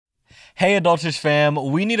Hey, Adultish fam,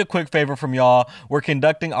 we need a quick favor from y'all. We're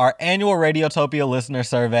conducting our annual Radiotopia listener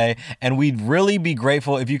survey, and we'd really be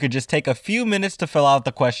grateful if you could just take a few minutes to fill out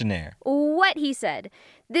the questionnaire. What he said.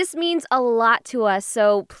 This means a lot to us,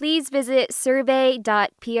 so please visit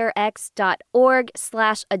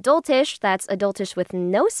survey.prx.org/adultish, that's adultish with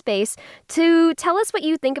no space, to tell us what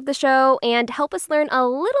you think of the show and help us learn a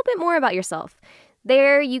little bit more about yourself.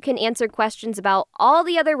 There, you can answer questions about all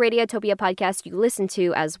the other Radiotopia podcasts you listen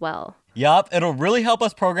to as well. Yup, it'll really help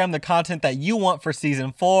us program the content that you want for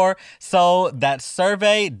season 4. So that's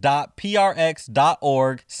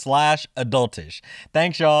survey.prx.org/adultish.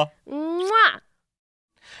 Thanks, y'all. Mwah!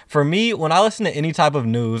 For me, when I listen to any type of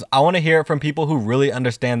news, I want to hear it from people who really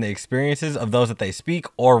understand the experiences of those that they speak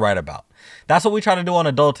or write about. That's what we try to do on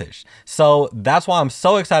Adultish. So that's why I'm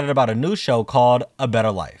so excited about a new show called A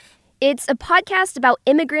Better Life. It's a podcast about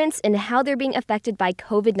immigrants and how they're being affected by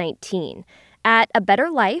COVID-19. At A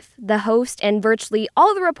Better Life, the host and virtually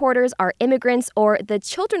all the reporters are immigrants or the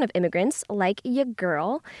children of immigrants, like your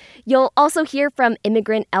girl. You'll also hear from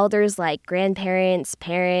immigrant elders like grandparents,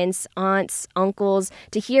 parents, aunts, uncles,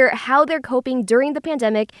 to hear how they're coping during the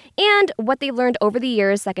pandemic and what they've learned over the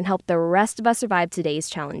years that can help the rest of us survive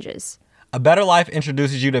today's challenges. A Better Life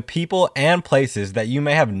introduces you to people and places that you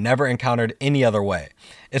may have never encountered any other way.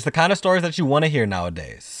 It's the kind of stories that you want to hear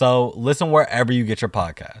nowadays. So listen wherever you get your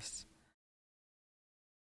podcasts.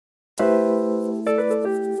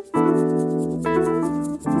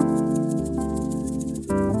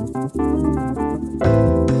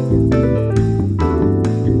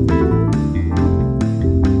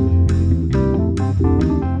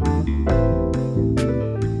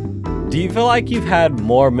 Do you feel like you've had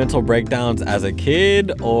more mental breakdowns as a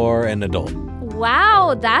kid or an adult?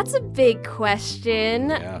 Wow, that's a big question.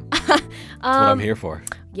 Yeah, that's what I'm here for.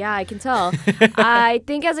 Yeah, I can tell. I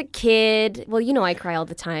think as a kid, well, you know I cry all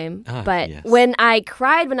the time. But yes. When I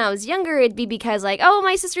cried when I was younger, it'd be because like, oh,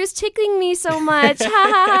 my sister's tickling me so much. Ha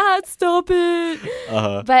ha ha, stop it.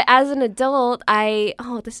 But as an adult,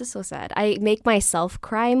 this is so sad. I make myself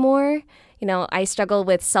cry more. You know, I struggle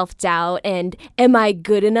with self-doubt and am I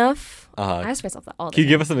good enough? I ask myself that all the time. Can you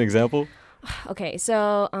give us an example? Okay,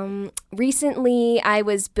 so recently I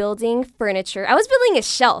was building furniture. I was building a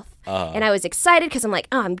shelf. And I was excited because I'm like,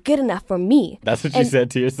 oh, I'm good enough for me. That's what you said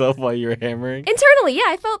to yourself while you were hammering? Internally, yeah,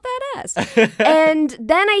 I felt badass. And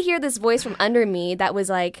then I hear this voice from under me that was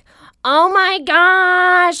like, oh my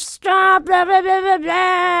gosh, stop, blah, blah, blah, blah,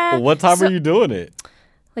 blah. What time were you doing it?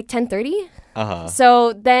 Like 10:30?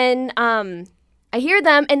 So then I hear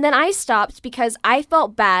them, and then I stopped because I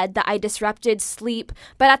felt bad that I disrupted sleep.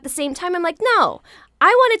 But at the same time, I'm like, no, I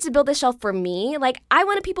wanted to build a shelf for me. Like, I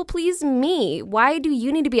want to people please me. Why do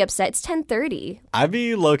you need to be upset? It's 10:30. I'd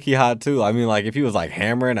be low-key hot, too. I mean, like, if he was, like,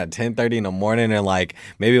 hammering at 10:30 in the morning and, like,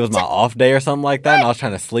 maybe it was my off day or something like that, and I was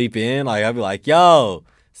trying to sleep in, like, I'd be like, yo,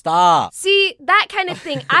 stop. See, that kind of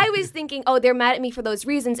thing. I was thinking, oh, they're mad at me for those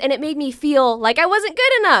reasons, and it made me feel like I wasn't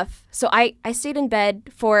good enough. So I stayed in bed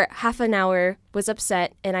for half an hour, was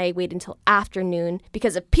upset, and I waited until afternoon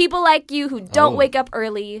because of people like you who don't wake up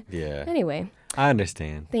early. Yeah. Anyway. I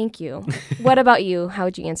understand. Thank you. What about you? How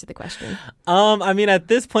would you answer the question? I mean, at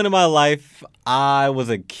this point in my life, I was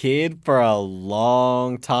a kid for a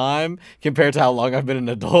long time compared to how long I've been an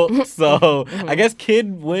adult. So I guess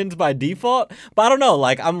kid wins by default. But I don't know.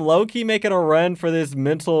 Like, I'm low-key making a run for this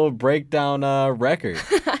mental breakdown record.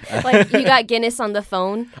 Like, you got Guinness on the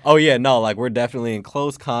phone? Oh, yeah. No, like, we're definitely in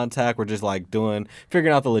close contact. We're just, like,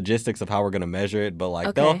 figuring out the logistics of how we're going to measure it. But,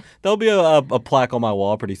 like, there'll be a plaque on my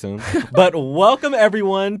wall pretty soon. But welcome,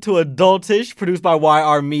 everyone, to Adultish, produced by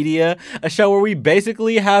YR Media, a show where we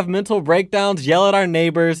basically have mental breakdowns, yell at our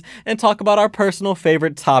neighbors, and talk about our personal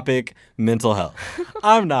favorite topic, mental health.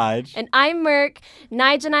 I'm Nige. And I'm Merk.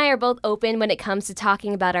 Nige and I are both open when it comes to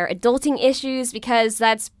talking about our adulting issues because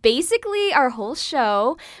that's basically our whole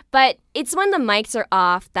show. But it's when the mics are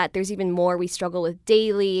off that there's even more we struggle with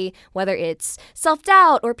daily, whether it's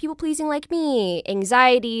self-doubt or people-pleasing like me,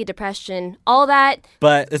 anxiety, depression, all that.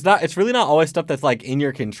 But it's really not always stuff that's like in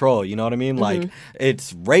your control, you know what I mean? Like,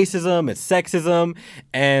 it's racism, it's sexism,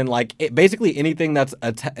 and like basically anything that's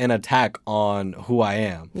an attack on who I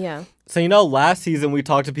am. Yeah. So, you know, last season we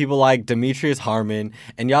talked to people like Demetrius Harmon,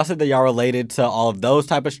 and y'all said that y'all related to all of those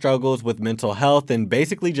type of struggles with mental health and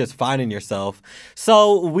basically just finding yourself.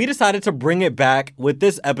 So we decided to bring it back with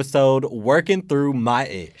this episode, Working Through My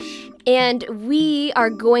Ish. And we are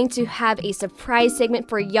going to have a surprise segment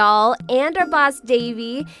for y'all and our boss,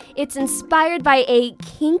 Davey. It's inspired by a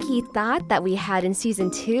kinky thought that we had in season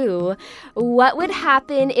 2. What would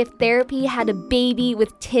happen if therapy had a baby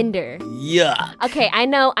with Tinder? Yeah. Okay, I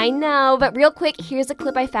know, but real quick, here's a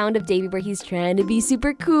clip I found of Davey where he's trying to be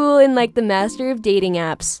super cool and like the master of dating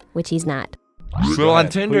apps, which he's not. So on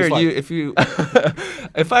Tinder,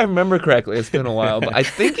 if I remember correctly, it's been a while, but I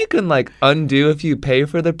think you can like undo if you pay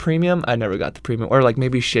for the premium. I never got the premium, or like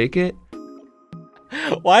maybe shake it.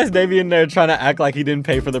 Why is Davey in there trying to act like he didn't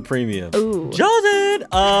pay for the premium? Ooh. Joseph!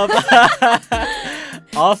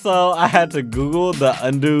 Also, I had to Google the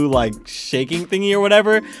undo like shaking thingy or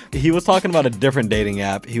whatever. He was talking about a different dating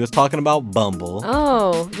app. He was talking about Bumble.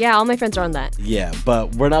 Oh, yeah, all my friends are on that. Yeah,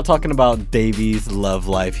 but we're not talking about Davey's love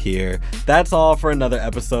life here. That's all for another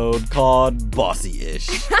episode called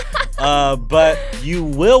Bossy-ish. But you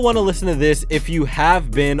will want to listen to this if you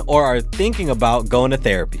have been or are thinking about going to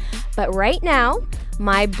therapy. But right now,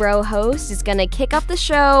 my bro host is going to kick off the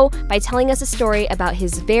show by telling us a story about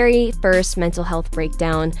his very first mental health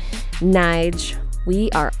breakdown. Nige, we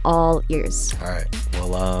are all ears. All right.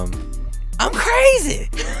 Well, I'm crazy.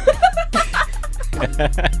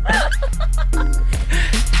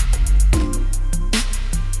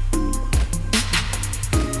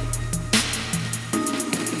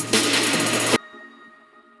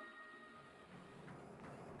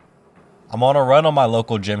 I'm on a run on my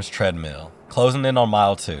local gym's treadmill, closing in on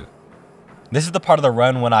mile 2. This is the part of the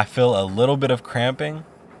run when I feel a little bit of cramping.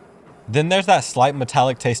 Then there's that slight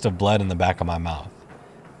metallic taste of blood in the back of my mouth.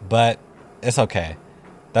 But it's okay.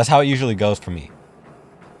 That's how it usually goes for me.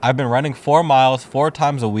 I've been running 4 miles 4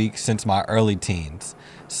 times a week since my early teens,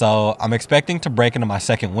 so I'm expecting to break into my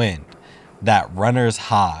second wind, that runner's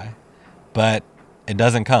high. But it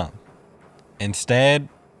doesn't come. Instead,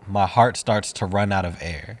 my heart starts to run out of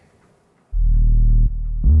air.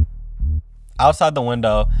 Outside the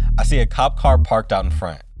window, I see a cop car parked out in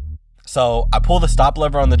front. So I pull the stop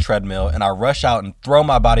lever on the treadmill and I rush out and throw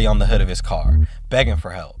my body on the hood of his car, begging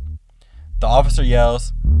for help. The officer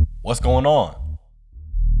yells, "What's going on?"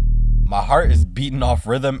 My heart is beating off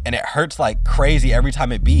rhythm and it hurts like crazy every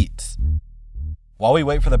time it beats. While we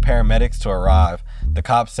wait for the paramedics to arrive, the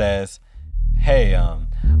cop says, "Hey, I'm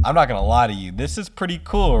not gonna lie to you. This is pretty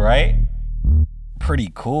cool, right?"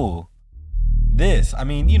 Pretty cool?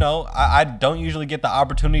 I don't usually get the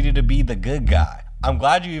opportunity to be the good guy. I'm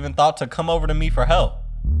glad you even thought to come over to me for help.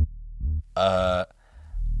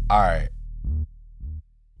 Alright.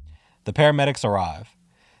 The paramedics arrive.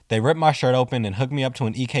 They rip my shirt open and hook me up to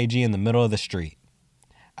an EKG in the middle of the street.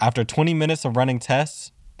 After 20 minutes of running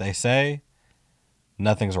tests, they say,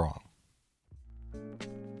 nothing's wrong.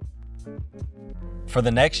 For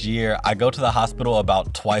the next year, I go to the hospital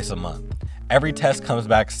about twice a month. Every test comes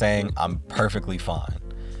back saying I'm perfectly fine,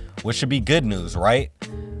 which should be good news, right?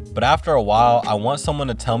 But after a while, I want someone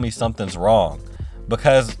to tell me something's wrong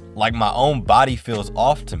because, like, my own body feels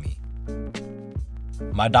off to me.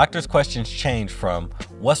 My doctor's questions change from,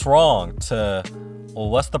 "What's wrong?" to, "Well,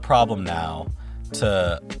 what's the problem now?"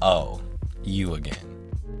 to, "Oh, you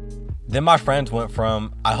again." Then my friends went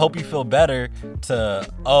from, "I hope you feel better," to,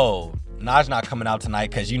 "Oh, Naj not coming out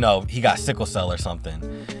tonight because, he got sickle cell or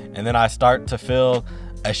something." And then I start to feel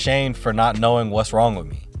ashamed for not knowing what's wrong with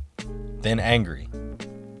me. Then angry.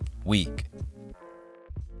 Weak.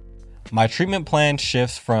 My treatment plan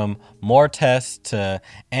shifts from more tests to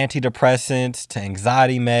antidepressants to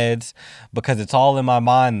anxiety meds because it's all in my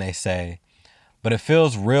mind, they say. But it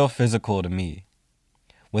feels real physical to me.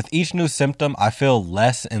 With each new symptom, I feel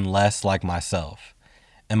less and less like myself,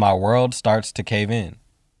 and my world starts to cave in.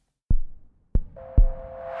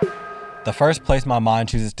 The first place my mind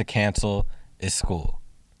chooses to cancel is school.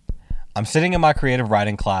 I'm sitting in my creative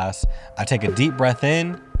writing class. I take a deep breath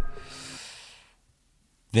in.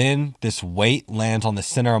 Then this weight lands on the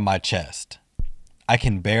center of my chest. I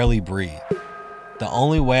can barely breathe. The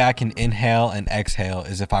only way I can inhale and exhale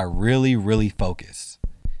is if I really, really focus.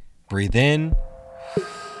 Breathe in.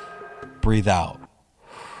 Breathe out.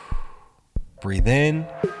 Breathe in.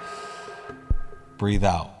 Breathe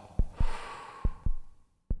out.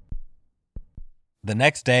 The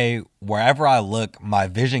next day, wherever I look, my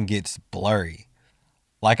vision gets blurry.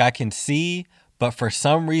 Like I can see, but for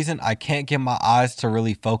some reason, I can't get my eyes to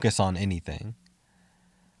really focus on anything.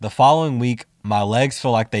 The following week, my legs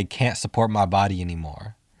feel like they can't support my body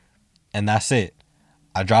anymore. And that's it.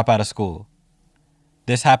 I drop out of school.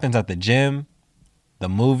 This happens at the gym, the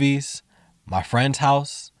movies, my friend's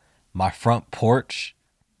house, my front porch.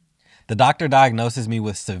 The doctor diagnoses me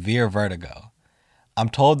with severe vertigo. I'm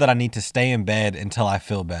told that I need to stay in bed until I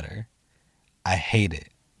feel better. I hate it.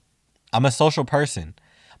 I'm a social person.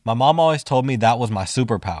 My mom always told me that was my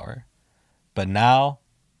superpower. But now,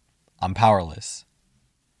 I'm powerless.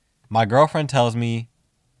 My girlfriend tells me,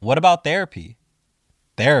 what about therapy?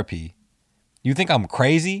 Therapy? You think I'm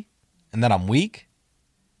crazy and that I'm weak?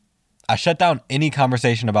 I shut down any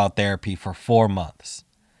conversation about therapy for 4 months.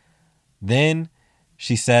 Then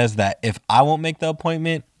she says that if I won't make the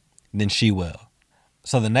appointment, then she will.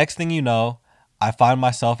 So the next thing you know, I find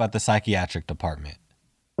myself at the psychiatric department.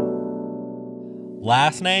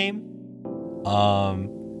 Last name?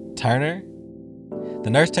 Turner? The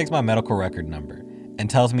nurse takes my medical record number and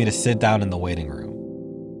tells me to sit down in the waiting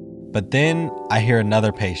room. But then I hear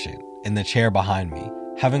another patient in the chair behind me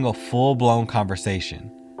having a full-blown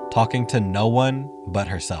conversation, talking to no one but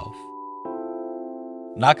herself.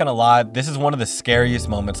 Not gonna lie, this is one of the scariest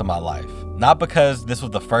moments of my life. Not because this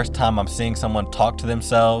was the first time I'm seeing someone talk to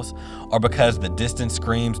themselves or because the distant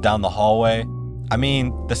screams down the hallway. I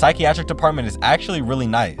mean, the psychiatric department is actually really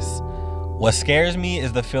nice. What scares me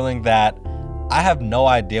is the feeling that I have no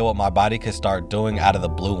idea what my body could start doing out of the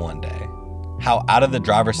blue one day. How out of the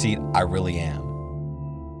driver's seat I really am.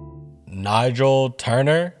 Nigel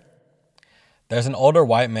Turner? There's an older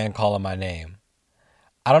white man calling my name.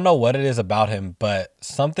 I don't know what it is about him, but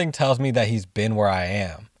something tells me that he's been where I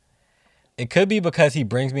am. It could be because he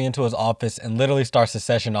brings me into his office and literally starts the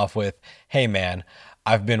session off with, hey man,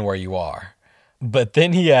 I've been where you are. But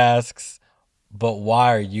then he asks, but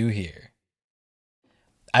why are you here?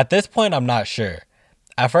 At this point, I'm not sure.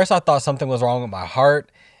 At first, I thought something was wrong with my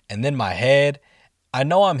heart and then my head. I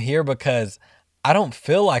know I'm here because I don't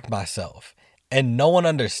feel like myself and no one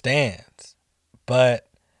understands. But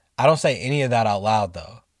I don't say any of that out loud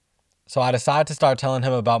though. So I decide to start telling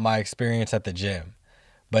him about my experience at the gym.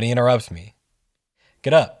 But he interrupts me.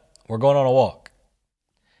 Get up. We're going on a walk.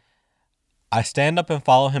 I stand up and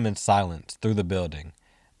follow him in silence through the building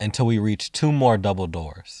until we reach 2 more double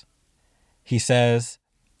doors. He says,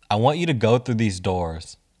 I want you to go through these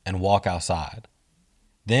doors and walk outside.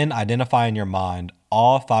 Then identify in your mind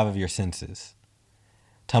all 5 of your senses.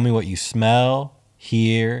 Tell me what you smell,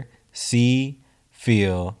 hear, see,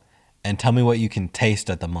 feel, and tell me what you can taste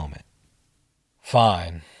at the moment.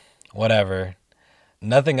 Fine, whatever.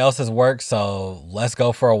 Nothing else has worked, so let's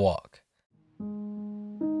go for a walk.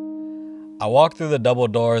 I walk through the double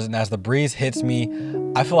doors, and as the breeze hits me,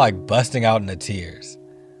 I feel like busting out into tears.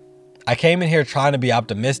 I came in here trying to be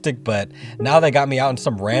optimistic, but now they got me out in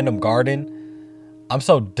some random garden. I'm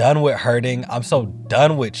so done with hurting. I'm so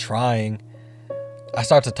done with trying. I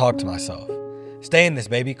start to talk to myself. Stay in this,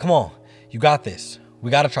 baby. Come on. You got this. We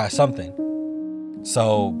got to try something.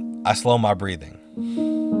 So I slow my breathing.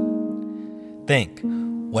 Think.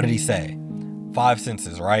 What did he say? 5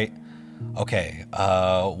 senses, right? Okay.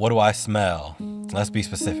 What do I smell? Let's be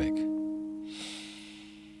specific.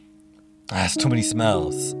 That's too many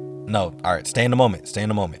smells. No, all right, stay in the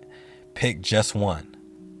moment. Pick just one.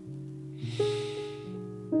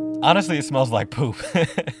 Honestly, it smells like poop.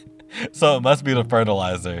 So it must be the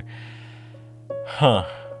fertilizer. Huh.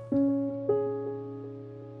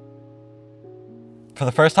 For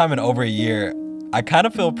the first time in over a year, I kind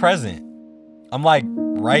of feel present. I'm like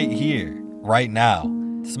right here, right now,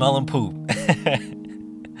 smelling poop.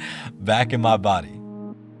 Back in my body.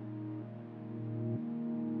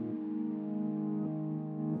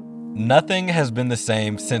 Nothing has been the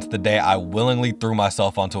same since the day I willingly threw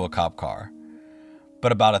myself onto a cop car.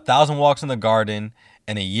 But about 1,000 walks in the garden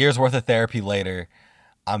and a year's worth of therapy later,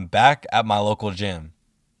 I'm back at my local gym.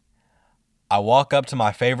 I walk up to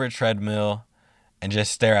my favorite treadmill and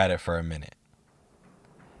just stare at it for a minute.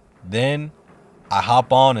 Then I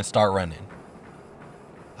hop on and start running.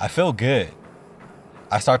 I feel good.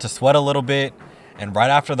 I start to sweat a little bit, and right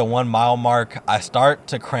after the 1 mile mark, I start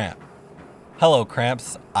to cramp. Hello,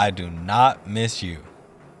 cramps. I do not miss you.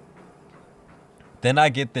 Then I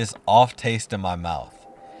get this off taste in my mouth.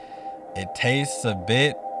 It tastes a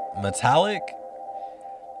bit metallic.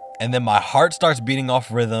 And then my heart starts beating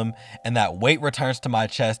off rhythm, and that weight returns to my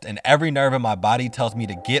chest, and every nerve in my body tells me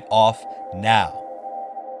to get off now.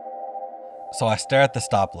 So I stare at the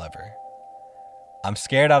stop lever. I'm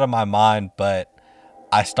scared out of my mind, but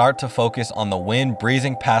I start to focus on the wind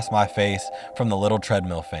breezing past my face from the little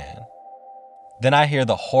treadmill fan. Then I hear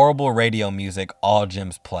the horrible radio music all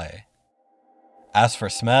gyms play. As for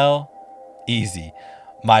smell, easy.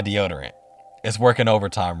 My deodorant. It's working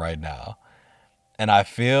overtime right now. And I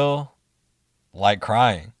feel like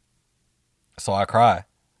crying. So I cry.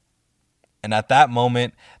 And at that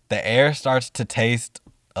moment, the air starts to taste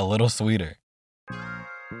a little sweeter.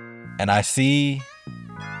 And I see,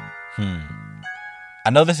 I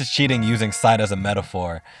know this is cheating using sight as a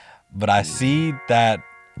metaphor, but I see that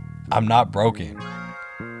I'm not broken,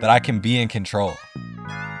 that I can be in control.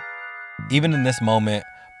 Even in this moment,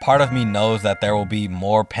 part of me knows that there will be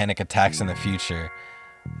more panic attacks in the future.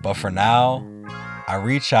 But for now, I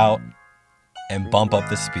reach out and bump up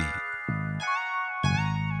the speed.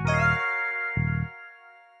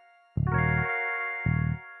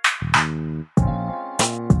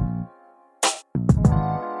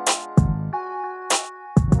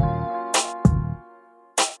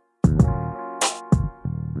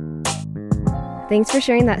 Thanks for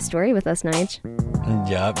sharing that story with us, Nige.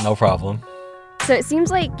 Yeah, no problem. So it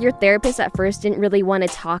seems like your therapist at first didn't really want to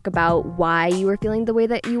talk about why you were feeling the way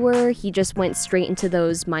that you were. He just went straight into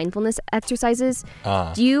those mindfulness exercises.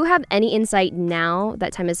 Do you have any insight now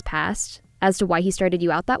that time has passed as to why he started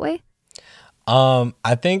you out that way?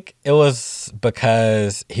 I think it was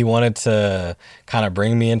because he wanted to kind of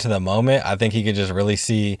bring me into the moment. I think he could just really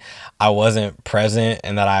see I wasn't present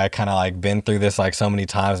and that I kind of like been through this like so many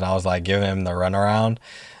times, and I was like giving him the runaround.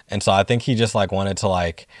 And so I think he just like wanted to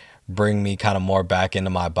like bring me kind of more back into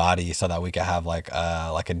my body so that we could have like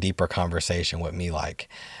a deeper conversation with me, like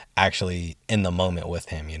actually in the moment with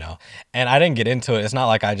him, you know. And I didn't get into it. It's not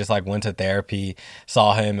like I just like went to therapy,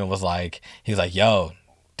 saw him, and was like, he was like, yo,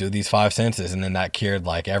 do these 5 senses, and then that cured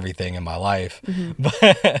like everything in my life.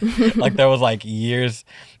 But like there was like years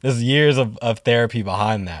of therapy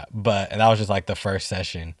behind that, and that was just like the first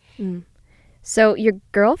session. So your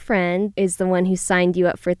girlfriend is the one who signed you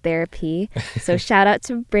up for therapy. So shout out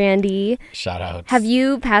to Brandy. Shout out. Have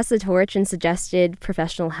you passed the torch and suggested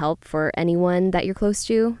professional help for anyone that you're close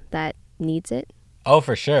to that needs it? Oh,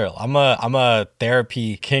 for sure. I'm a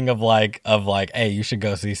therapy king of like, hey, you should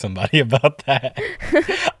go see somebody about that.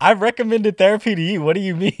 I've recommended therapy to you. What do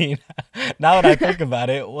you mean? Now that I think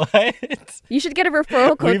about it, what? You should get a referral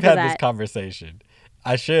code for that. We've had this conversation.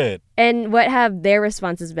 I should. And what have their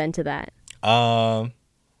responses been to that?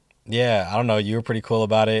 Yeah, I don't know. You were pretty cool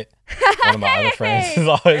about it. One of my other friends is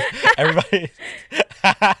always,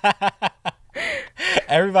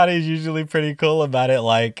 everybody's usually pretty cool about it.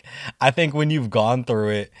 Like, I think when you've gone through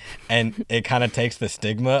it and it kind of takes the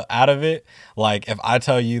stigma out of it, like if I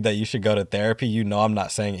tell you that you should go to therapy, you know I'm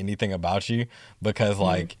not saying anything about you because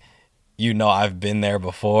like, you know I've been there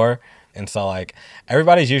before. And so like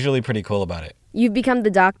everybody's usually pretty cool about it. You've become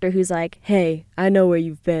the doctor who's like, hey, I know where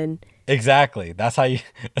you've been. Exactly. That's how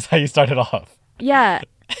you started off. Yeah.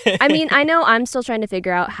 I mean, I know I'm still trying to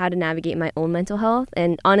figure out how to navigate my own mental health.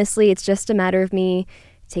 And honestly, it's just a matter of me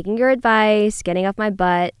taking your advice, getting off my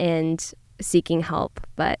butt, and seeking help.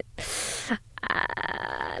 But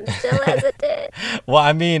I'm still hesitant. Well,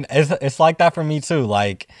 I mean, it's like that for me too.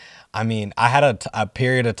 Like, I mean, I had a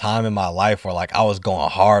period of time in my life where like I was going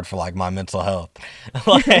hard for like my mental health.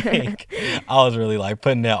 Like I was really like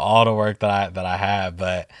putting in all the work that I had.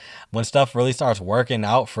 But when stuff really starts working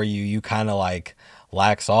out for you, you kind of like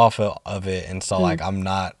lax off of it. And so like I'm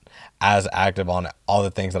not as active on all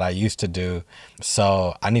the things that I used to do.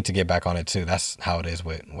 So I need to get back on it too. That's how it is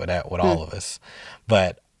with all of us.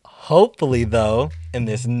 But hopefully though, in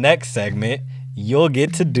this next segment, you'll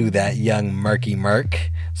get to do that, young Murky Merc,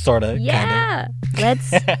 sort of. Yeah,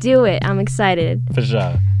 let's do it. I'm excited. For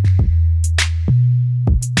sure.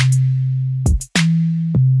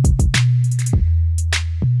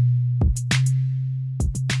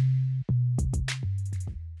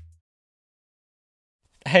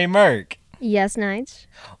 Hey, Merc. Yes, Nige?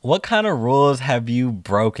 What kind of rules have you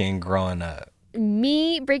broken growing up?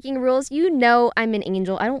 Me breaking rules? You know I'm an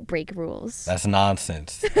angel. I don't break rules. That's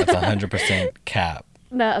nonsense. That's 100% cap.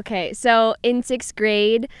 No, okay. So in 6th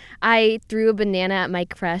grade, I threw a banana at my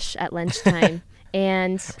crush at lunchtime.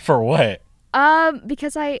 And for what?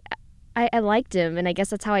 Because I liked him, and I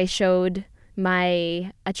guess that's how I showed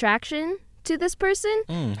my attraction to this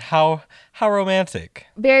person. How romantic.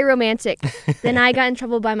 Very romantic. Then I got in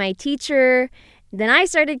trouble by my teacher. Then I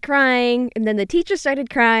started crying, and then the teacher started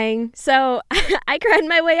crying. So I cried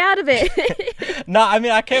my way out of it. No, I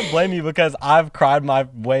mean, I can't blame you because I've cried my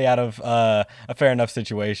way out of a fair enough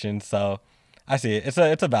situation. So I see it.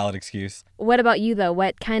 It's a valid excuse. What about you, though?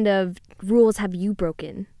 What kind of rules have you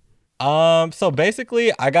broken? So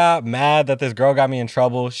basically, I got mad that this girl got me in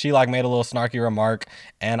trouble. She like made a little snarky remark,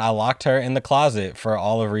 and I locked her in the closet for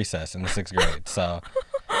all of recess in the 6th grade. So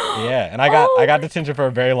yeah, and I got detention for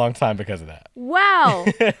a very long time because of that. Wow.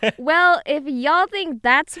 Well, if y'all think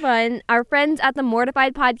that's fun, our friends at the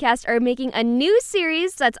Mortified podcast are making a new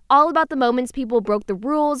series that's all about the moments people broke the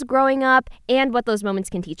rules growing up and what those moments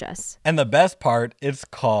can teach us. And the best part, it's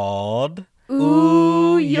called Ooh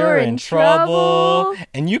Ooh, you're in trouble.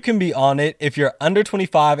 And you can be on it if you're under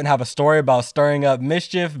 25 and have a story about stirring up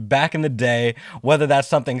mischief back in the day, whether that's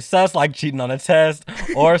something sus like cheating on a test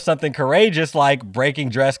or something courageous like breaking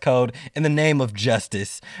dress code in the name of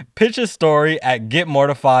justice. Pitch a story at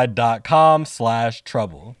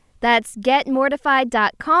getmortified.com/trouble. That's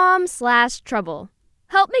getmortified.com/trouble.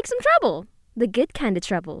 Help make some trouble. The good kind of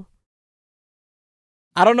trouble.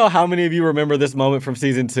 I don't know how many of you remember this moment from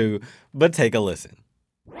season 2, but take a listen.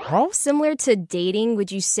 How similar to dating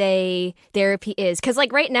would you say therapy is? Because,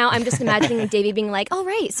 like, right now, I'm just imagining Davey being like, oh,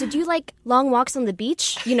 right, so do you like long walks on the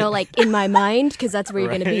beach? You know, like, in my mind, because that's where you're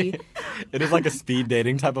going to be. It is like a speed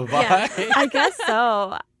dating type of vibe. Yeah, I guess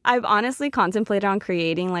so. I've honestly contemplated on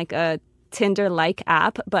creating, like, a Tinder-like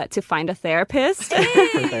app, but to find a therapist.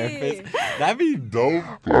 Hey! That'd be dope.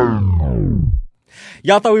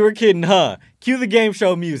 Y'all thought we were kidding, huh? Cue the game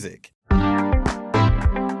show music.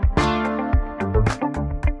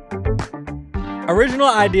 Original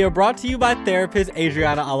idea brought to you by therapist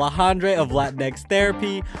Adriana Alejandre of Latinx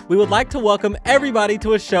Therapy. We would like to welcome everybody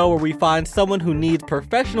to a show where we find someone who needs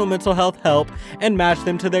professional mental health help and match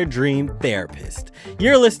them to their dream therapist.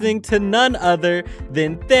 You're listening to none other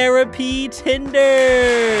than Therapy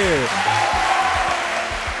Tinder.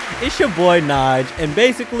 It's your boy Nige, and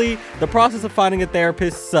basically, the process of finding a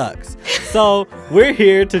therapist sucks. So, we're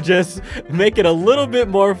here to just make it a little bit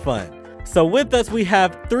more fun. So with us, we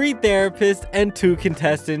have 3 therapists and 2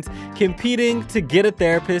 contestants competing to get a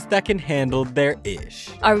therapist that can handle their ish.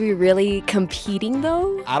 Are we really competing,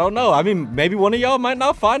 though? I don't know. I mean, maybe one of y'all might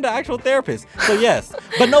not find an actual therapist. So yes,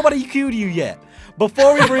 but nobody cued you yet.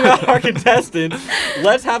 Before we bring out our contestants,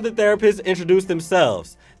 let's have the therapists introduce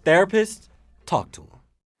themselves. Therapist, talk to them.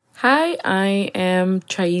 Hi, I am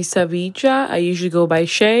Chaisa Villa. I usually go by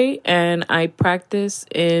Shay, and I practice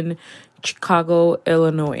in Chicago,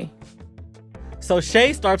 Illinois. So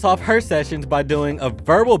Shay starts off her sessions by doing a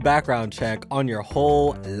verbal background check on your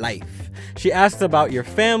whole life. She asks about your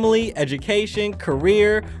family, education,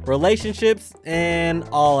 career, relationships, and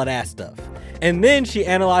all of that stuff. And then she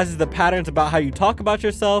analyzes the patterns about how you talk about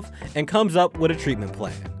yourself and comes up with a treatment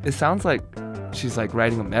plan. It sounds like she's like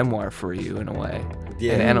writing a memoir for you in a way.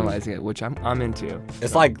 Yeah. And analyzing it, which I'm into.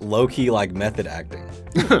 It's like low-key like method acting.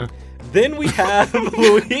 Then we have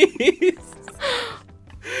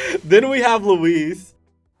Louise.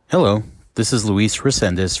 Hello, this is Luis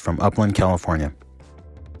Resendez from Upland, California.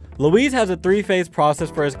 Louise has a 3-phase process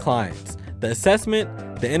for his clients: the assessment,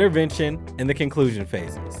 the intervention, and the conclusion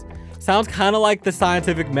phases. Sounds kind of like the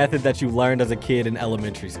scientific method that you learned as a kid in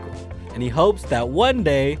elementary school. And he hopes that one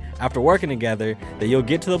day, after working together, that you'll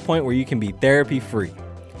get to the point where you can be therapy-free.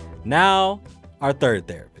 Now, our 3rd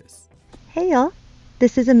therapist. Hey y'all,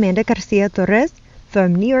 this is Amanda Garcia Torres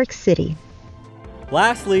from New York City.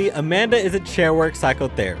 Lastly, Amanda is a chairwork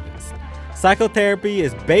psychotherapist. Psychotherapy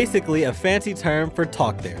is basically a fancy term for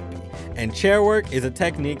talk therapy, and chairwork is a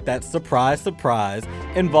technique that, surprise, surprise,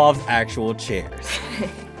 involves actual chairs.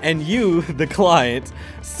 And you, the client,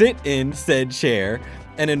 sit in said chair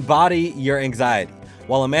and embody your anxiety,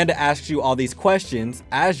 while Amanda asks you all these questions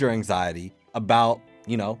as your anxiety about,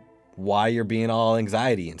 you know, why you're being all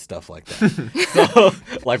anxiety and stuff like that. So,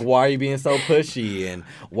 like, why are you being so pushy, and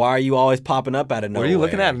why are you always popping up out of nowhere? Were you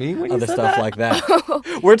looking at me when you said stuff that? like that.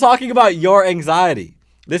 We're talking about your anxiety.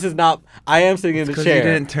 This is not, I am sitting in the chair. Because you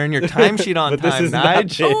didn't turn your timesheet on but time, this is not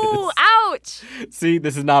Nige. his. Ooh, ouch! See,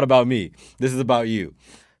 this is not about me. This is about you.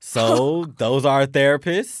 So, those are our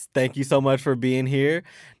therapists. Thank you so much for being here.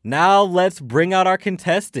 Now, let's bring out our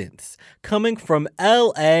contestants. Coming from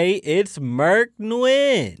LA, it's Merk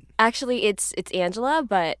Nguyen. Actually, it's Angela,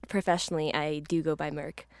 but professionally, I do go by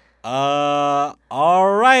Merk. All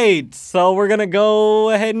right. So, we're going to go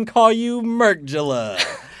ahead and call you Merkgilla.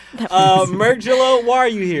 Merkgilla, why are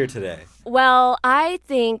you here today? Well, I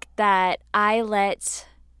think that I let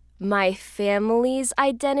my family's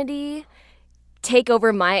identity take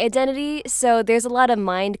over my identity, so there's a lot of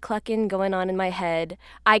mind clucking going on in my head.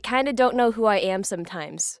 I kind of don't know who I am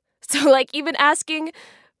sometimes. So, like, even asking,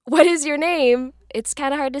 what is your name? It's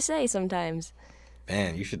kind of hard to say sometimes.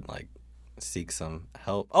 Man, you should, like, seek some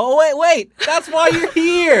help. Oh, wait. That's why you're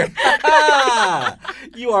here.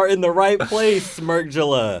 You are in the right place,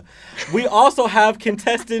 Merkgilla. We also have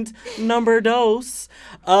contestant number dos.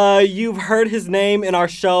 You've heard his name in our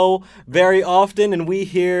show very often, and we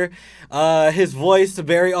hear his voice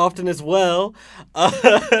very often as well.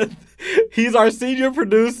 He's our senior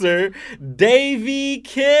producer, Davey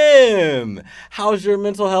Kim. How's your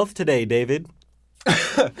mental health today, David?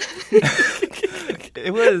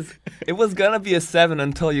 It was gonna be a 7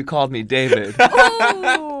 until you called me David.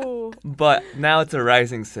 Oh! But now it's a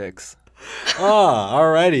rising 6.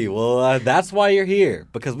 Alrighty. Well, that's why you're here,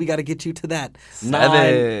 because we got to get you to that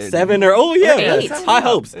 7 or Or 8. High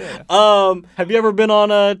hopes. Yeah. Have you ever been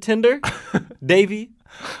on Tinder, Davey?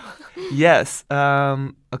 Yes.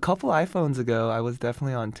 A couple iPhones ago, I was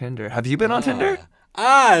definitely on Tinder. Have you been on Tinder?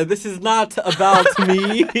 This is not about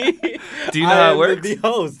me. Do you know how it works? The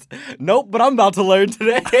host. Nope, but I'm about to learn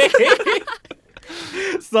today.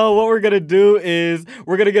 So what we're going to do is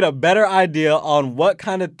we're going to get a better idea on what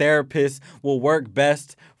kind of therapist will work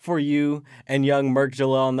best for you and young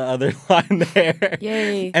Merkjula on the other line there.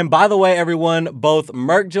 Yay. And by the way, everyone, both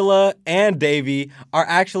Merkjula and Davey are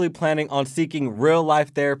actually planning on seeking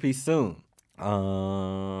real-life therapy soon.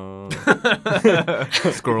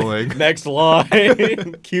 Scrolling. Next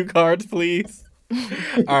line. Cue cards, please.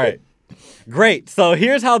 All right. Great. So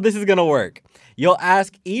here's how this is going to work. You'll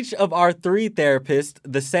ask each of our 3 therapists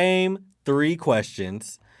the same 3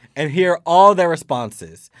 questions and hear all their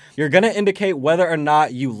responses. You're going to indicate whether or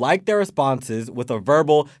not you like their responses with a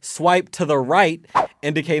verbal swipe to the right,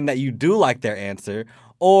 indicating that you do like their answer,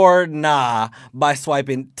 or nah by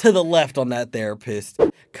swiping to the left on that therapist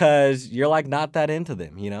because you're like not that into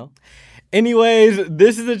them, you know? Anyways,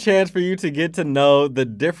 this is a chance for you to get to know the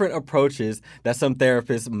different approaches that some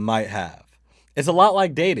therapists might have. It's a lot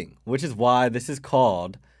like dating, which is why this is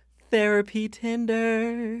called Therapy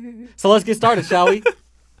Tinder. So let's get started, shall we?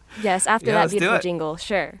 Yes, after Yeah, that let's do beautiful it. jingle,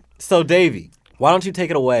 sure. So, Davey, why don't you take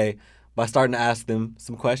it away by starting to ask them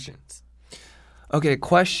some questions? Okay, a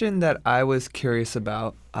question that I was curious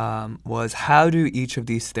about was how do each of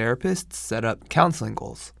these therapists set up counseling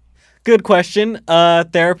goals? Good question.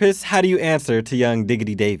 Therapist, how do you answer to young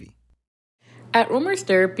Diggity Davey? At Rumors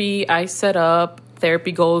Therapy, I set up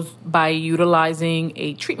therapy goals by utilizing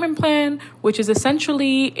a treatment plan, which is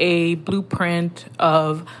essentially a blueprint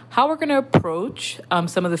of how we're going to approach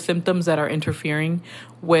some of the symptoms that are interfering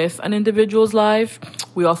with an individual's life.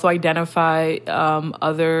 We also identify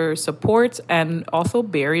other supports and also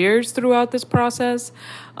barriers throughout this process.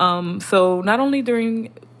 So not only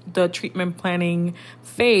during the treatment planning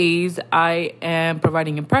phase, I am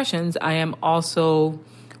providing impressions, I am also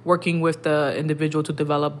working with the individual to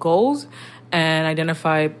develop goals and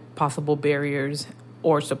identify possible barriers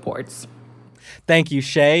or supports. Thank you,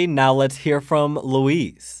 Shay. Now let's hear from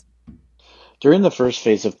Louise. During the first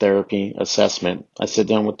phase of therapy assessment, I sit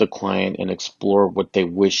down with the client and explore what they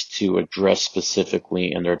wish to address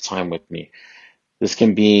specifically in their time with me. This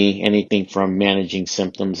can be anything from managing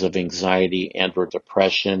symptoms of anxiety and or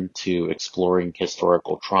depression to exploring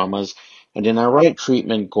historical traumas. And then I write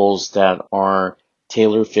treatment goals that are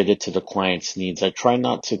tailor fitted to the client's needs. I try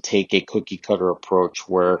not to take a cookie cutter approach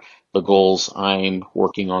where the goals I'm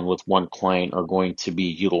working on with one client are going to be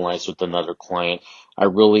utilized with another client. I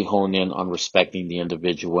really hone in on respecting the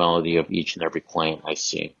individuality of each and every client I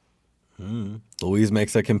see. Louise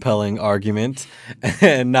makes a compelling argument.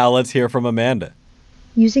 And now let's hear from Amanda.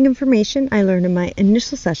 Using information I learned in my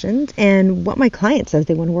initial sessions and what my client says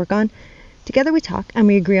they want to work on, together we talk and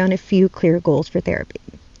we agree on a few clear goals for therapy.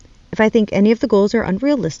 If I think any of the goals are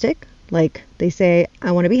unrealistic, like they say,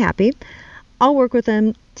 I want to be happy, I'll work with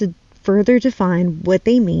them to further define what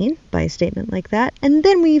they mean by a statement like that, and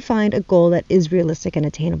then we find a goal that is realistic and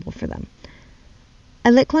attainable for them.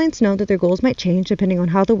 I let clients know that their goals might change depending on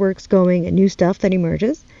how the work's going and new stuff that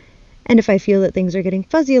emerges, and if I feel that things are getting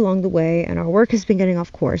fuzzy along the way and our work has been getting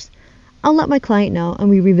off course, I'll let my client know and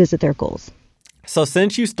we revisit their goals. So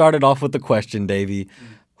since you started off with the question, Davey,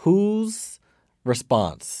 whose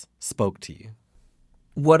response spoke to you?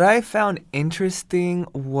 What I found interesting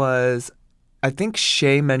was I think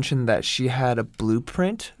Shay mentioned that she had a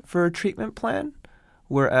blueprint for a treatment plan,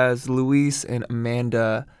 whereas Luis and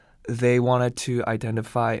Amanda, they wanted to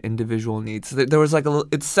identify individual needs. There was like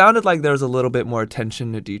it sounded like there was a little bit more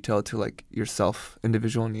attention to detail to like yourself,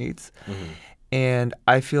 individual needs. Mm-hmm. And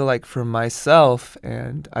I feel like for myself,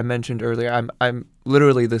 and I mentioned earlier, I'm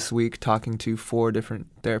literally this week talking to 4 different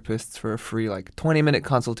therapists for a free like 20-minute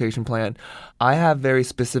consultation plan. I have very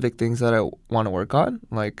specific things that I want to work on,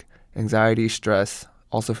 like anxiety, stress,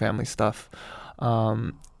 also family stuff.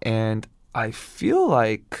 And I feel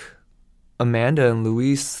like Amanda and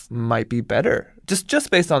Luis might be better, just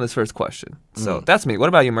based on this first question. So that's me. What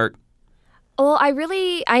about you, Merk? Well,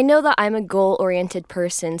 I know that I'm a goal-oriented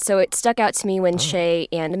person, so it stuck out to me when Shay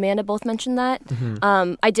and Amanda both mentioned that.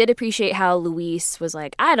 Mm-hmm. I did appreciate how Luis was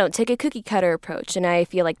like, I don't take a cookie-cutter approach, and I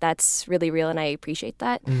feel like that's really real, and I appreciate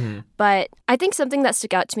that. Mm-hmm. But I think something that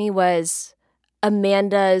stuck out to me was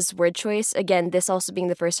Amanda's word choice. Again, this also being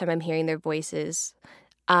the first time I'm hearing their voices.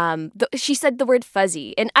 She said the word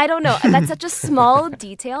fuzzy, and I don't know, that's such a small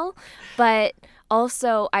detail, but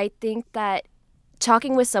also I think that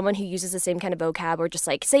talking with someone who uses the same kind of vocab or just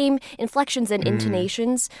like same inflections and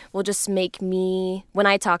intonations will just make me, when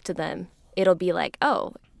I talk to them, it'll be like,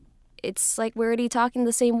 oh, it's like we're already talking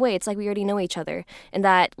the same way. It's like we already know each other. And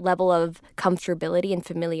that level of comfortability and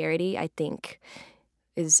familiarity, I think,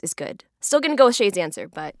 is good. Still going to go with Shay's answer,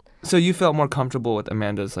 but... So you felt more comfortable with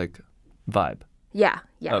Amanda's, like, vibe? Yeah.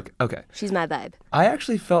 Okay. She's my vibe. I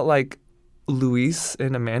actually felt like Luis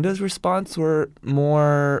and Amanda's response were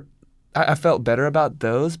more... I felt better about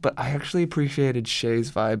those, but I actually appreciated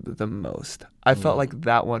Shay's vibe the most. I felt like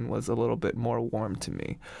that one was a little bit more warm to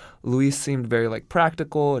me. Luis seemed very, like,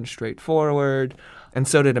 practical and straightforward, and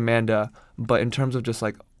so did Amanda. But in terms of just,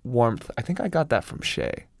 like, warmth, I think I got that from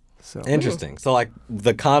Shay. So Interesting. So, like,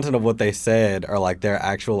 the content of what they said or, like, their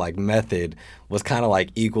actual, like, method was kind of, like,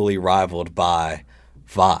 equally rivaled by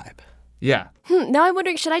vibe. Yeah. Now I'm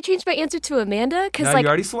wondering, should I change my answer to Amanda? Because, No, like... you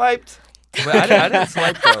already swiped. But I didn't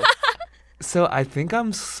swipe, though. So I think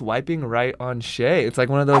I'm swiping right on Shay. It's like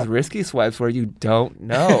one of those risky swipes where you don't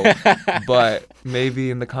know. But maybe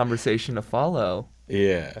in the conversation to follow,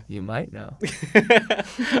 you might know.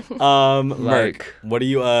 Merk, what are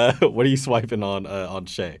you swiping on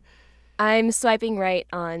Shay? I'm swiping right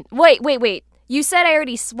on... Wait. You said I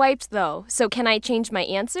already swiped, though. So can I change my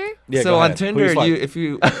answer? Yeah, so on Tinder,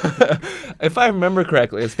 if I remember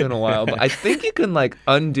correctly, it's been a while, but I think you can like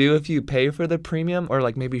undo if you pay for the premium or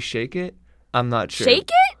like maybe shake it. I'm not sure. Shake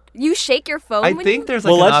it? You shake your phone? I think there's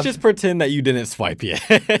like let's just pretend that you didn't swipe yet.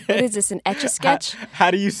 What is this, an Etch-a-Sketch?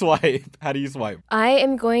 How do you swipe? I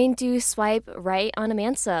am going to swipe right on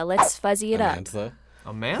Amanda. Let's fuzzy it up.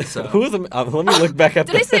 Amanda? Who is let me look back at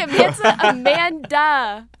Did I say Amanda?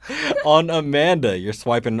 Amanda. On Amanda, you're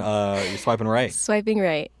swiping right. Swiping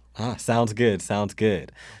right. Sounds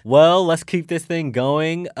good. Well, let's keep this thing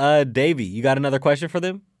going. Davey, you got another question for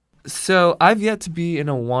them? So I've yet to be in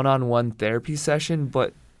a one-on-one therapy session,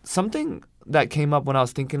 but something that came up when I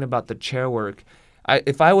was thinking about the chair work,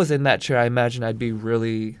 if I was in that chair, I imagine I'd be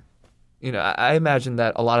really, I imagine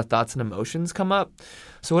that a lot of thoughts and emotions come up.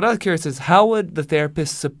 So what I was curious is, how would the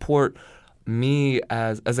therapist support me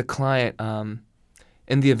as a client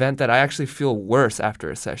in the event that I actually feel worse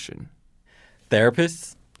after a session?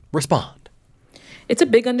 Therapists, respond. It's a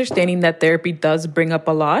big understanding that therapy does bring up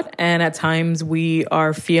a lot, and at times we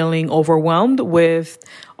are feeling overwhelmed with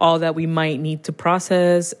all that we might need to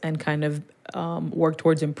process and kind of work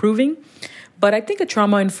towards improving. But I think a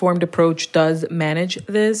trauma-informed approach does manage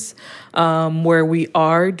this, where we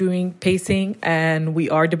are doing pacing and we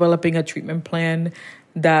are developing a treatment plan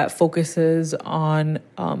that focuses on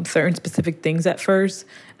certain specific things at first,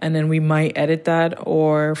 and then we might edit that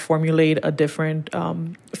or formulate a different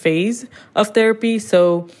phase of therapy.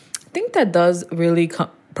 So I think that does really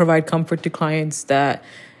provide comfort to clients that,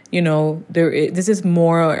 this is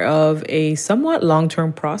more of a somewhat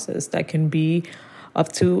long-term process that can be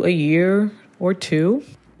up to a year or two.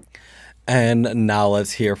 And now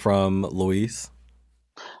let's hear from Luis.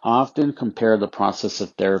 I often compare the process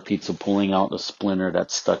of therapy to pulling out a splinter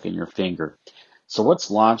that's stuck in your finger. So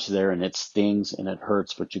what's lodged there, and it stings and it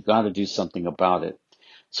hurts, but you got to do something about it.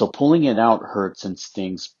 So pulling it out hurts and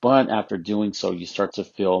stings, but after doing so, you start to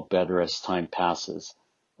feel better as time passes.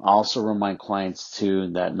 I also remind clients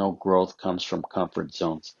too that no growth comes from comfort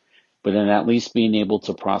zones, but in at least being able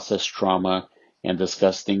to process trauma and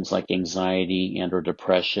discuss things like anxiety and or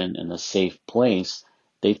depression in a safe place,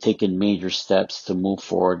 they've taken major steps to move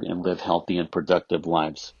forward and live healthy and productive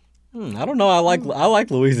lives. I don't know. I like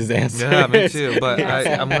Louise's answer. Yeah, me too. But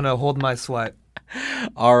I'm gonna hold my swipe.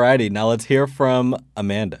 Alrighty, now let's hear from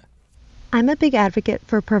Amanda. I'm a big advocate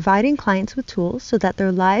for providing clients with tools so that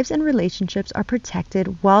their lives and relationships are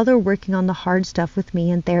protected while they're working on the hard stuff with me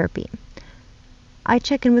in therapy. I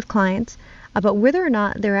check in with clients about whether or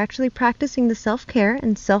not they're actually practicing the self-care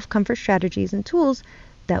and self-comfort strategies and tools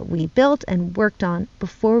that we built and worked on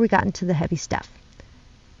before we got into the heavy stuff.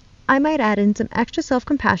 I might add in some extra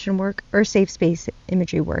self-compassion work or safe space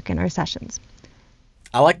imagery work in our sessions.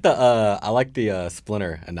 I like the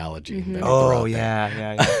splinter analogy. Mm-hmm. Oh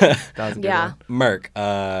yeah. That was a good one. Merk,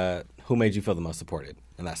 who made you feel the most supported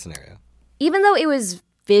in that scenario? Even though it was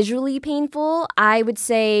visually painful, I would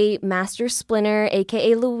say Master Splinter,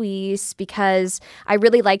 aka Luis, because I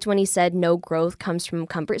really liked when he said no growth comes from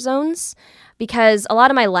comfort zones. Because a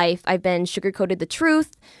lot of my life, I've been sugar-coated the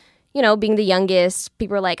truth. Being the youngest,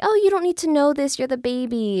 people are like, oh, you don't need to know this, you're the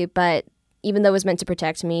baby. But even though it was meant to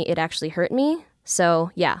protect me, it actually hurt me. So,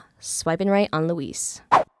 yeah, swiping right on Luis.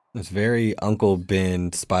 It's very Uncle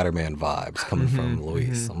Ben Spider-Man vibes coming from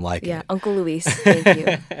Luis. I'm liking it. Yeah, Uncle Luis. Thank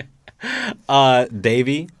you.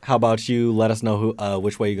 Davey, how about you? Let us know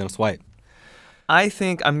which way you're going to swipe. I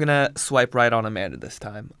think I'm going to swipe right on Amanda this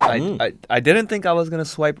time. I didn't think I was going to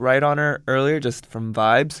swipe right on her earlier just from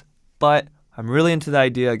vibes, but I'm really into the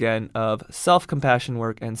idea again of self-compassion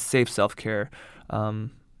work and safe self-care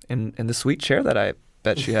in the sweet chair that I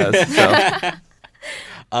bet she has.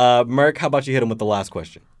 So. Merk, how about you hit him with the last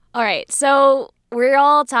question? All right, so we're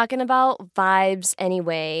all talking about vibes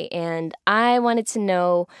anyway, and I wanted to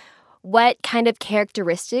know what kind of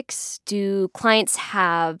characteristics do clients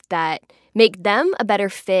have that make them a better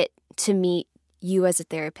fit to meet you as a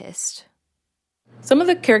therapist? Some of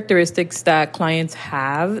the characteristics that clients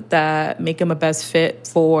have that make them a best fit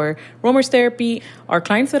for Romer's therapy are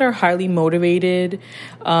clients that are highly motivated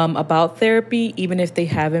about therapy, even if they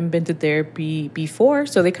haven't been to therapy before.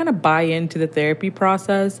 So they kind of buy into the therapy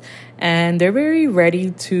process, and they're very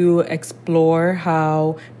ready to explore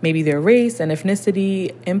how maybe their race and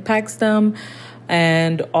ethnicity impacts them,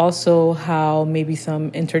 and also how maybe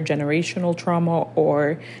some intergenerational trauma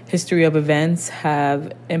or history of events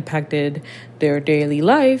have impacted their daily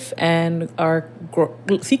life, and are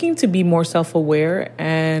seeking to be more self-aware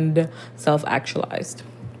and self-actualized.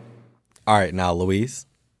 All right, now, Louise.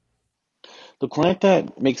 The client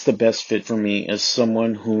that makes the best fit for me is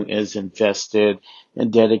someone who is invested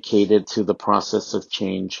and dedicated to the process of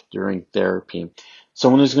change during therapy.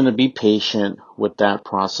 Someone who's going to be patient with that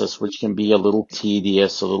process, which can be a little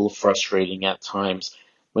tedious, a little frustrating at times,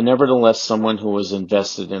 but nevertheless someone who is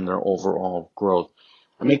invested in their overall growth.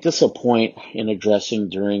 I make this a point in addressing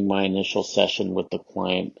during my initial session with the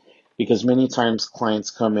client, because many times clients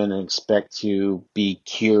come in and expect to be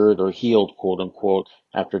cured or healed, quote unquote,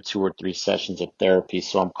 after 2 or 3 sessions of therapy.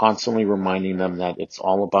 So I'm constantly reminding them that it's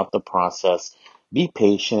all about the process. Be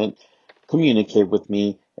patient, communicate with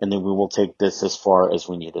me, and then we will take this as far as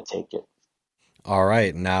we need to take it. All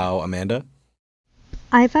right, now, Amanda.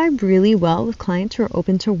 I vibe really well with clients who are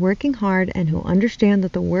open to working hard and who understand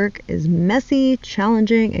that the work is messy,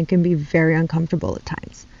 challenging, and can be very uncomfortable at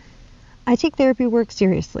times. I take therapy work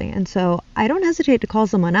seriously, and so I don't hesitate to call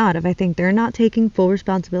someone out if I think they're not taking full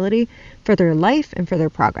responsibility for their life and for their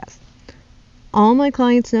progress. All my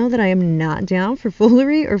clients know that I am not down for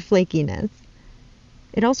foolery or flakiness.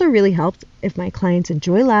 It also really helps if my clients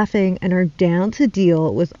enjoy laughing and are down to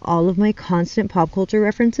deal with all of my constant pop culture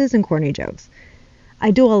references and corny jokes.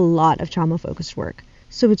 I do a lot of trauma-focused work,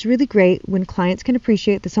 so it's really great when clients can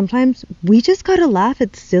appreciate that sometimes we just gotta laugh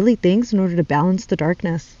at silly things in order to balance the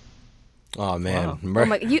darkness. Oh, man. Wow.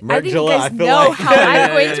 I think you guys know how I'm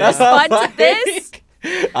going to respond to this.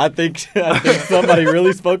 I think somebody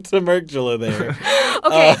really spoke to Merkjula there.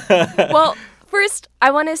 Okay, well, first,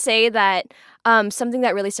 I want to say that something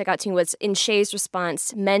that really stuck out to me was in Shay's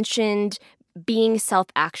response mentioned being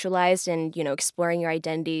self-actualized and, exploring your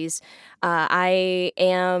identities. I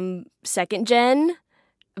am second gen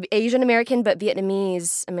Asian American, but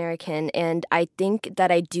Vietnamese American. And I think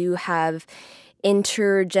that I do have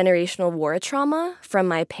intergenerational war trauma from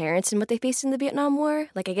my parents and what they faced in the Vietnam War.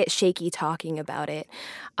 Like, I get shaky talking about it.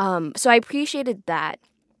 So I appreciated that.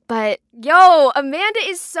 But, Amanda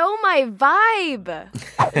is so my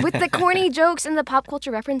vibe with the corny jokes and the pop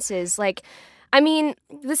culture references. Like, I mean,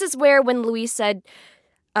 this is where when Louise said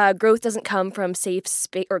growth doesn't come from safe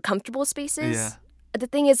or comfortable spaces. Yeah. The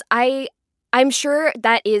thing is, I'm sure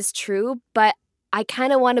that is true, but I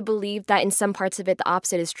kind of want to believe that in some parts of it, the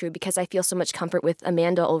opposite is true because I feel so much comfort with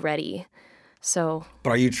Amanda already. So. But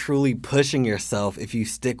are you truly pushing yourself if you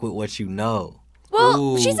stick with what you know?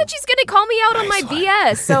 Well, she said she's going to call me out on my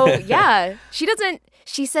BS. So, yeah,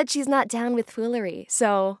 she said she's not down with foolery.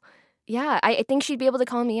 So, yeah, I think she'd be able to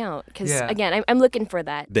call me out because, again, I'm looking for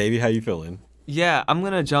that. Davey, how you feeling? Yeah, I'm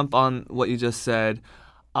going to jump on what you just said.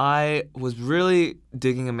 I was really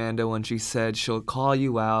digging Amanda when she said she'll call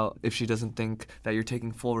you out if she doesn't think that you're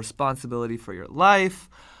taking full responsibility for your life.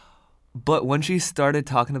 But when she started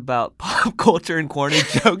talking about pop culture and corny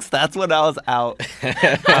jokes, that's when I was out.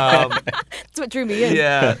 That's what drew me in.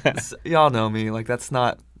 Yeah, y'all know me. Like, that's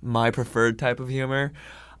not my preferred type of humor.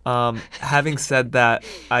 Having said that,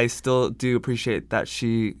 I still do appreciate that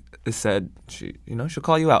she said she'll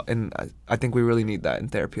call you out. And I think we really need that in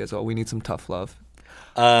therapy as well. We need some tough love.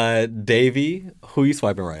 Davey, who you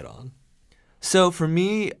swiping right on? So for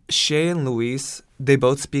me, Shay and Luis, they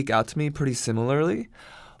both speak out to me pretty similarly.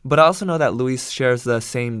 But I also know that Luis shares the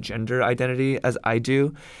same gender identity as I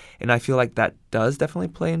do. And I feel like that does definitely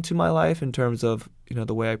play into my life in terms of,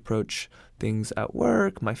 the way I approach things at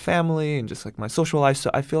work, my family, and just like my social life. So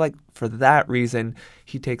I feel like for that reason,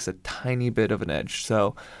 he takes a tiny bit of an edge.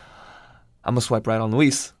 So I'm going to swipe right on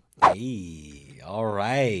Luis. Hey. All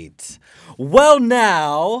right. Well,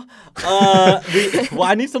 now,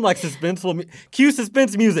 I need some like suspenseful, cue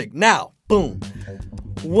suspense music now. Boom.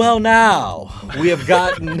 Well, now we have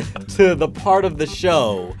gotten to the part of the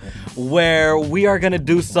show where we are going to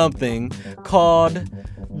do something called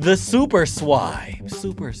the Super Swipe.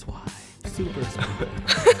 Super Swipe. Super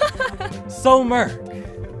Swipe. So, Merc.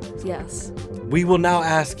 Yes. We will now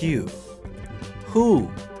ask you who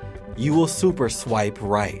you will super swipe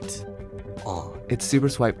right on. It's super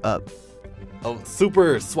swipe up. Oh,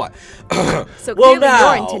 super swipe. So well, clearly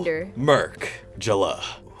now, you're on Tinder. Merc, Jala,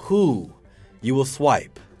 who you will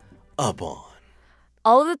swipe up on.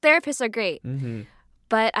 All of the therapists are great,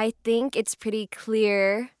 but I think it's pretty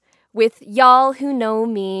clear with y'all who know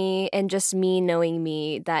me and just me knowing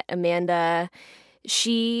me that Amanda,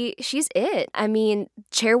 she's it. I mean,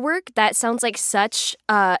 chair work, that sounds like such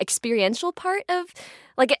experiential part of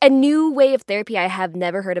like a new way of therapy I have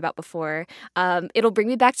never heard about before. It'll bring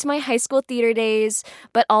me back to my high school theater days,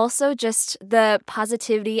 but also just the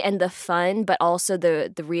positivity and the fun, but also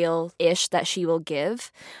the real-ish that she will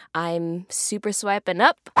give. I'm super swiping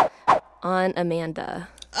up on Amanda.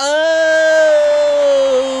 Oh,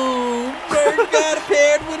 Merc got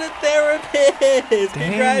paired with a therapist.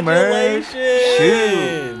 Dang,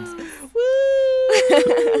 Congratulations.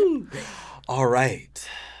 Woo. All right,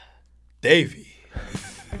 Davey.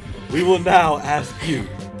 We will now ask you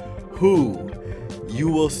who you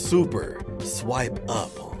will super swipe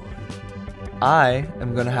up on. I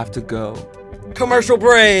am going to have to go. Commercial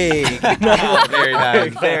break. Very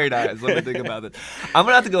nice. Very nice. Let me think about this. I'm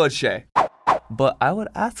going to have to go with Shay. But I would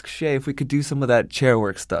ask Shay if we could do some of that chair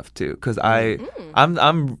work stuff too, because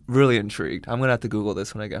I'm really intrigued. I'm going to have to Google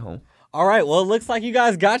this when I get home. All right. Well, it looks like you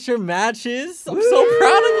guys got your matches. I'm so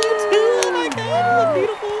proud of you too. Oh my God. What a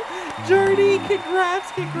beautiful journey.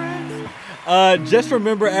 Congrats. Just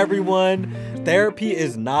remember, everyone, therapy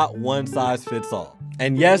is not one size fits all.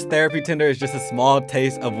 And yes, Therapy Tinder is just a small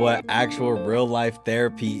taste of what actual real life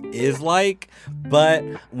therapy is like. But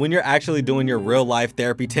when you're actually doing your real life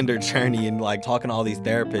Therapy Tinder journey and like talking to all these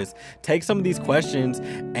therapists, take some of these questions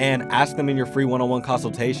and ask them in your free one-on-one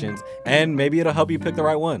consultations, and maybe it'll help you pick the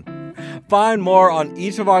right one. Find more on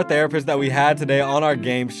each of our therapists that we had today on our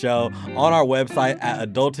game show on our website at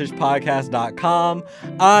adultishpodcast.com.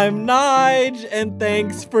 I'm Nige, and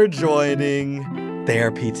thanks for joining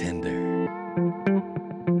Therapy Tinder.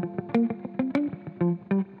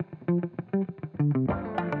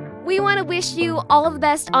 We want to wish you all of the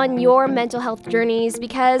best on your mental health journeys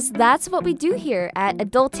because that's what we do here at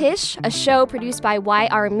Adultish, a show produced by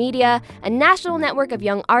YR Media, a national network of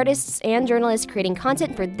young artists and journalists creating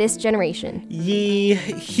content for this generation.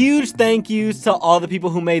 Huge thank yous to all the people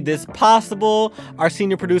who made this possible. Our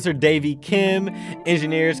senior producer, Davey Kim,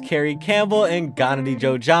 engineers, Carrie Campbell and Ganadi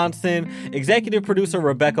Joe Johnson, executive producer,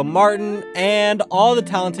 Rebecca Martin, and all the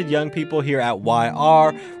talented young people here at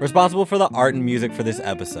YR responsible for the art and music for this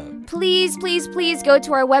episode. Please go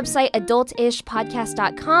to our website,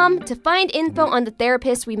 adultishpodcast.com, to find info on the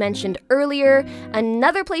therapists we mentioned earlier.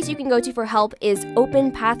 Another place you can go to for help is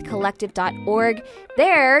openpathcollective.org.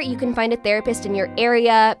 There, you can find a therapist in your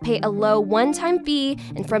area, pay a low one-time fee,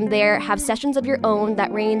 and from there, have sessions of your own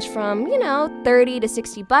that range from, $30 to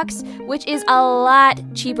 $60, which is a lot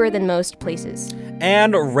cheaper than most places.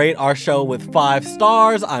 And rate our show with 5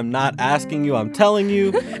 stars. I'm not asking you, I'm telling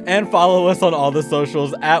you. And follow us on all the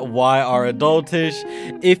socials at YR Adultish.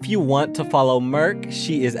 If you want to follow Merc,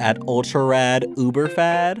 she is at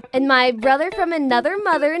UltraRadUberFad. And my brother from another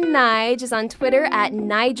mother, Nige, is on Twitter at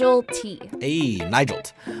NigelT. Hey, Nigel.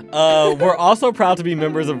 We're also proud to be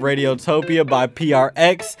members of Radiotopia by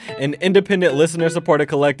PRX, an independent listener-supported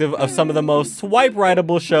collective of some of the most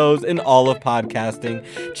swipe-writable shows in all of podcasting.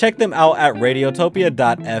 Check them out at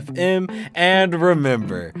radiotopia.fm. And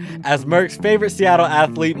remember, as Merc's favorite Seattle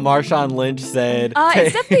athlete, Marshawn Lynch, said...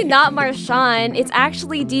 It's definitely not Marshawn. It's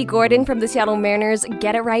actually D. Gordon from the Seattle Mariners.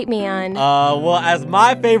 Get it right, man. Well, as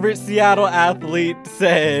my favorite Seattle athlete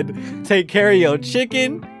said, take care of your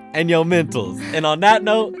chicken and your mentals. And on that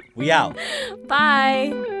note, we out.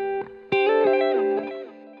 Bye.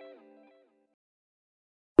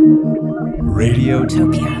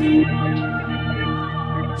 Radiotopia.